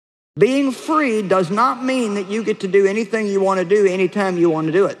Being free does not mean that you get to do anything you want to do anytime you want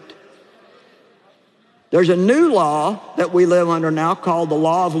to do it. There's a new law that we live under now called the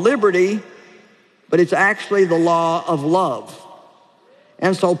law of liberty, but it's actually the law of love.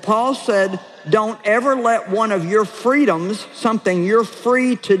 And so Paul said, don't ever let one of your freedoms, something you're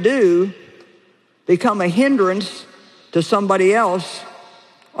free to do, become a hindrance to somebody else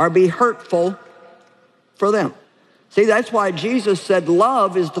or be hurtful for them. See, that's why Jesus said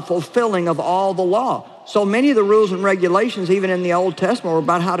love is the fulfilling of all the law. So many of the rules and regulations, even in the Old Testament, were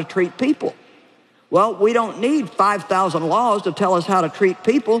about how to treat people. Well, we don't need 5,000 laws to tell us how to treat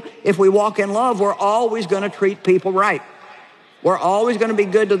people. If we walk in love, we're always going to treat people right. We're always going to be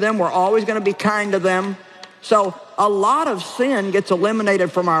good to them. We're always going to be kind to them. So a lot of sin gets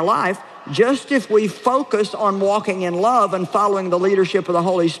eliminated from our life just if we focus on walking in love and following the leadership of the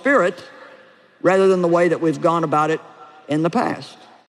Holy Spirit rather than the way that we've gone about it in the past.